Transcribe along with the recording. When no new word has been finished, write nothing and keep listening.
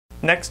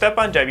Next up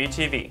on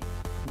WTV,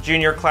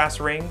 junior class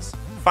rings,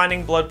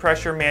 finding blood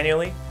pressure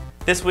manually,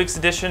 this week's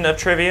edition of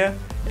trivia,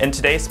 and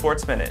today's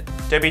Sports Minute.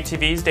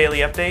 WTV's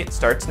daily update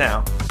starts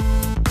now.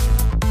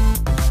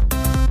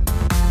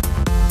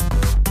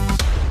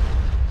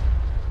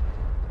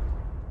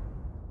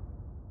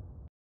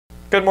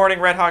 Good morning,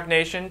 Red Hawk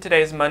Nation.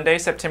 Today is Monday,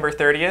 September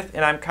 30th,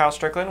 and I'm Kyle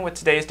Strickland with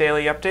today's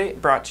daily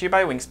update brought to you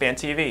by Wingspan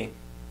TV.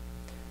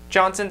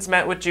 Johnson's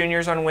met with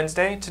juniors on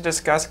Wednesday to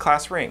discuss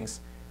class rings.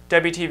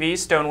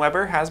 WTV's Stone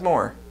Weber has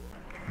more.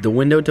 The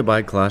window to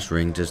buy class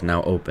rings is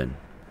now open.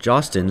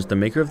 Jostens, the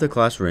maker of the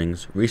class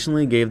rings,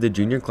 recently gave the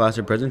junior class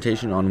a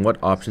presentation on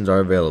what options are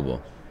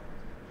available.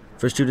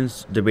 For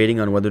students debating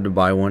on whether to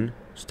buy one,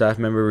 staff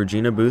member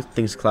Regina Booth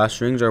thinks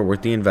class rings are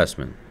worth the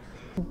investment.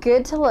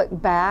 Good to look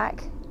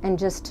back and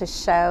just to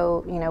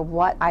show,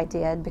 what I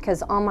did,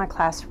 because on my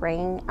class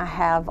ring I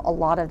have a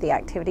lot of the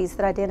activities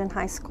that I did in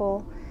high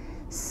school.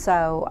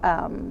 So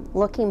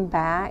looking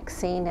back,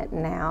 seeing it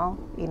now,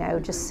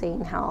 just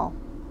seeing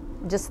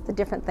just the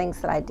different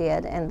things that I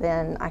did, and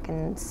then I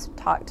can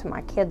talk to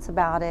my kids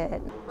about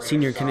it.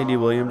 Senior Kennedy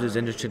Williams is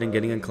interested in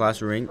getting a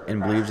class ring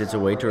and believes it's a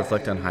way to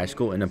reflect on high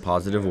school in a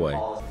positive way.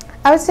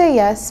 I would say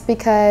yes,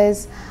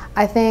 because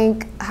I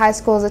think high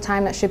school is a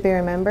time that should be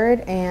remembered,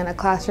 and a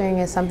class ring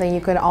is something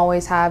you could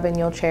always have and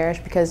you'll cherish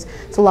because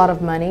it's a lot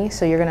of money,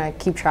 so you're going to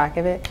keep track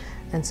of it,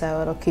 and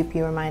so it'll keep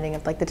you reminding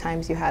of the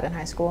times you had in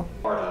high school.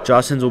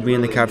 Jostens will be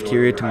in the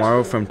cafeteria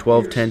tomorrow from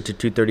 12:10 to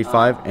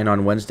 2:35 and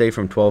on Wednesday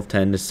from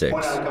 12:10 to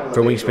 6.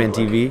 For Wingspan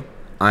TV,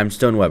 I'm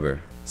Stone Weber.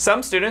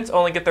 Some students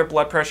only get their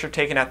blood pressure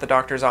taken at the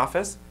doctor's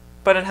office,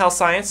 but in health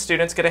science,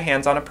 students get a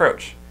hands-on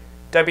approach.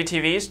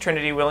 WTV's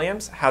Trinity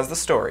Williams has the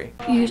story.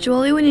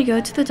 Usually when you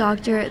go to the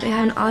doctor, they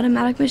have an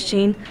automatic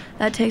machine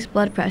that takes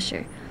blood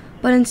pressure.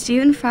 But in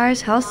Stephen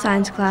Fry's health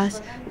science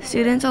class,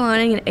 students are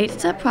learning an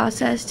 8-step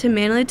process to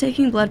manually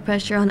taking blood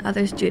pressure on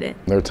other students.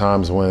 There are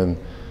times when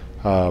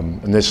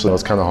initially it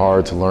was kind of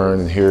hard to learn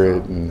and hear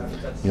it, and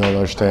you don't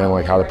understand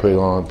how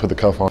to put the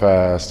cuff on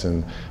fast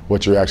and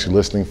what you're actually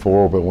listening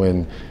for, but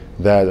when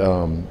that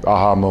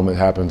aha moment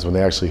happens, when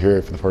they actually hear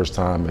it for the first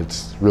time,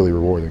 it's really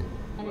rewarding.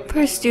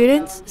 For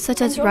students,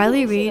 such as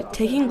Riley Reed,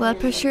 taking blood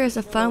pressure is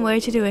a fun way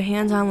to do a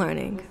hands-on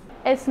learning.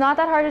 It's not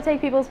that hard to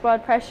take people's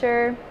blood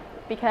pressure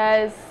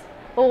because,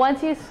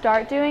 once you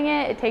start doing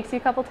it, it takes you a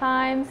couple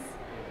times,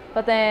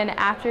 but then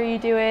after you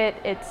do it,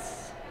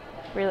 it's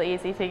really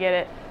easy to get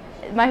it.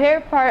 My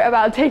favorite part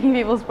about taking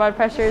people's blood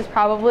pressure is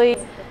probably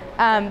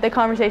the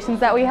conversations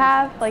that we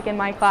have, like in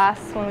my class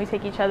when we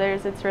take each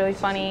other's. It's really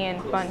funny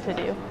and fun to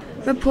do.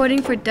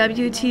 Reporting for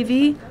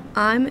WTV,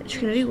 I'm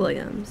Trinity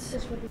Williams.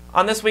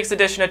 On this week's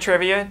edition of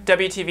Trivia,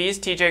 WTV's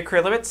TJ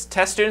Krylowitz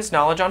tests students'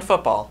 knowledge on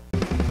football.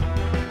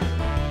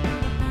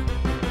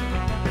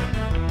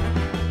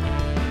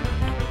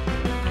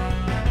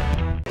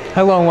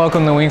 Hello and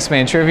welcome to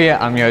Wingspan Trivia.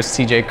 I'm your host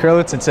TJ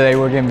Krylowitz, and today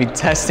we're going to be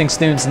testing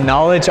students'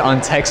 knowledge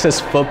on Texas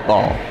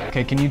football.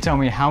 Okay, can you tell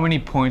me how many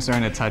points are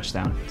in a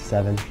touchdown?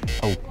 7.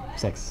 Oh,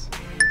 6.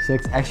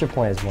 6. Extra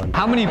point is 1.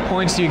 How many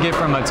points do you get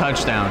from a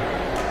touchdown?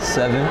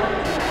 7.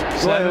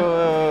 7?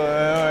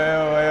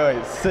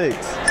 Wait. 6.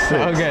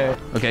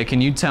 Okay,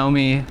 can you tell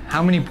me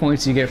how many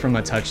points do you get from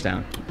a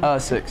touchdown?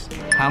 6.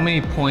 How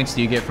many points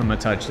do you get from a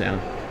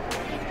touchdown?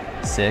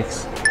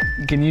 6.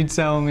 Can you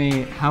tell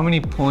me how many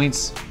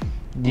points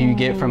do you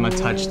get from a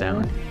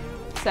touchdown?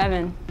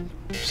 7.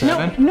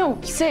 7? No,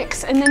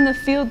 6, and then the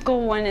field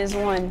goal one is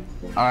 1.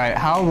 All right,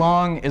 how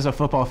long is a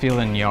football field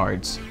in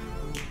yards?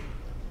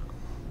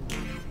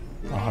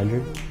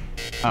 100.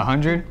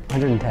 100?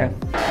 110.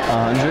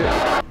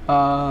 100?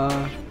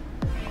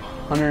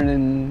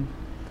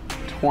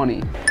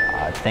 120.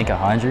 I think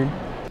 100.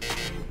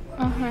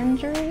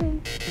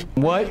 100?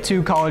 What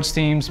two college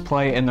teams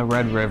play in the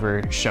Red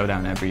River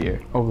Showdown every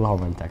year?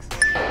 Oklahoma and Texas.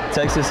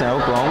 Texas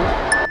and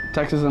Oklahoma?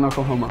 Texas and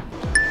Oklahoma.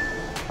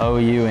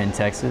 OU and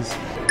Texas.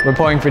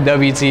 Reporting for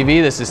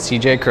WTV, this is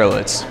TJ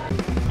Krylowitz.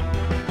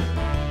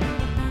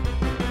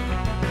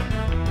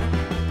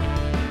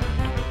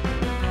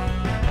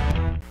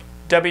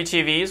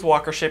 WTV's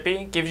Walker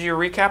Shippey gives you a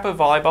recap of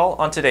volleyball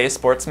on today's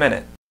Sports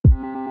Minute.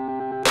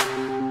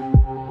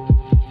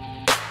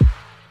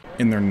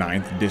 In their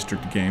 9th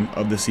district game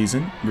of the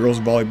season, girls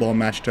volleyball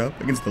matched up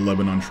against the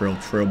Lebanon Trail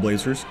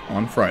Trailblazers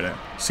on Friday.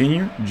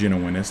 Senior Jenna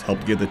Winnis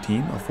helped give the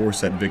team a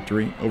 4-set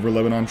victory over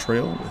Lebanon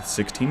Trail with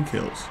 16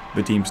 kills.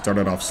 The team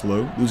started off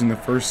slow, losing the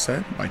first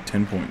set by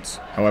 10 points.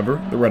 However,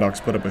 the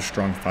Redhawks put up a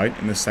strong fight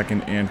in the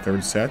second and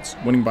third sets,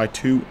 winning by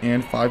 2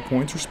 and 5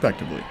 points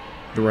respectively.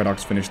 The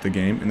Redhawks finished the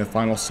game in the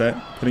final set,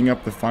 putting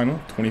up the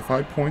final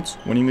 25 points,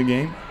 winning the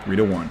game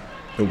 3-1.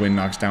 The win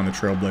knocks down the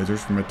Trailblazers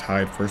from a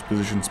tied first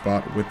position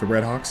spot with the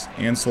Redhawks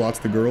and slots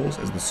the girls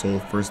as the sole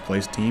first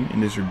place team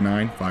in District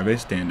 9 5A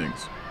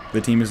standings.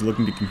 The team is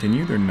looking to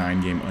continue their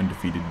 9-game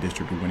undefeated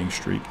district winning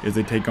streak as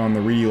they take on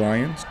the Reedy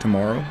Lions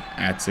tomorrow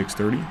at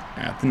 6:30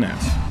 at the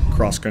Nest.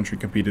 Cross country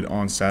competed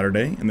on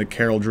Saturday in the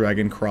Carroll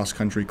Dragon Cross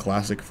Country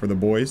Classic for the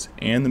boys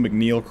and the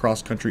McNeil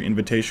Cross Country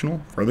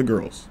Invitational for the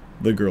girls.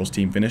 The girls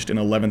team finished in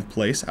 11th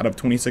place out of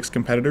 26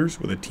 competitors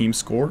with a team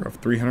score of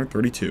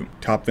 332.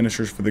 Top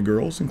finishers for the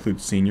girls include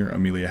senior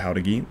Amelia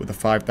Haudegi with a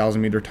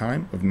 5,000 meter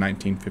time of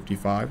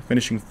 19:55,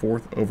 finishing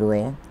 4th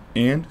overall,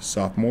 and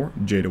sophomore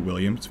Jada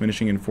Williams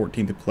finishing in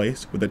 14th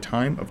place with a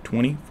time of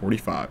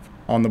 20:45.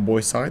 On the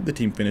boys' side, the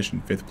team finished in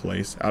 5th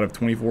place out of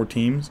 24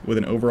 teams with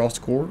an overall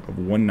score of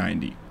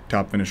 190.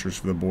 Top finishers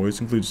for the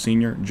boys include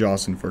senior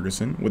Jocelyn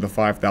Ferguson with a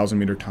 5,000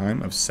 meter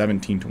time of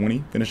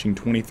 17:20, finishing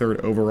 23rd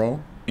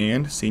overall,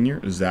 and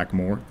senior Zach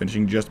Moore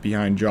finishing just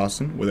behind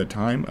Jocelyn with a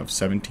time of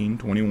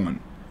 17:21.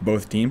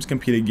 Both teams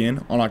compete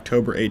again on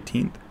October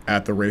 18th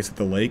at the Race at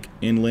the Lake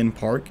in Lynn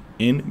Park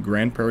in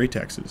Grand Prairie,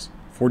 Texas.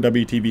 For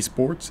WTV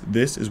Sports,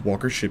 this is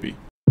Walker Shippey.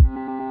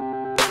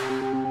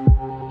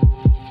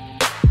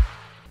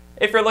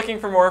 If you're looking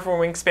for more from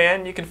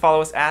Wingspan, you can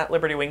follow us at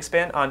Liberty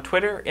Wingspan on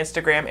Twitter,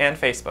 Instagram, and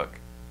Facebook.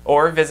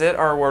 Or visit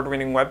our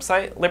award-winning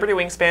website,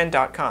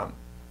 libertywingspan.com.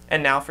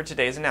 And now for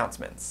today's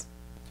announcements.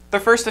 The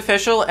first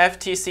official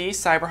FTC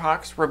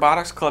Cyberhawks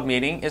Robotics Club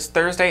meeting is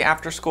Thursday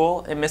after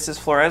school in Mrs.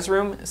 Flores'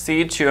 room,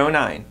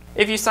 C209.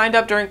 If you signed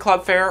up during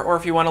Club Fair or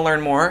if you want to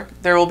learn more,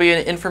 there will be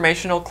an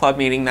informational club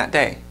meeting that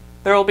day.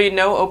 There will be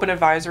no open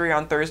advisory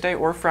on Thursday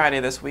or Friday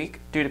this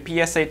week due to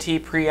PSAT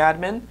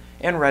pre-admin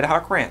and Red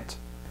Hawk Rant.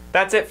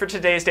 That's it for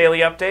today's Daily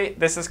Update.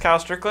 This is Kyle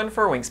Strickland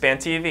for Wingspan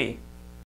TV.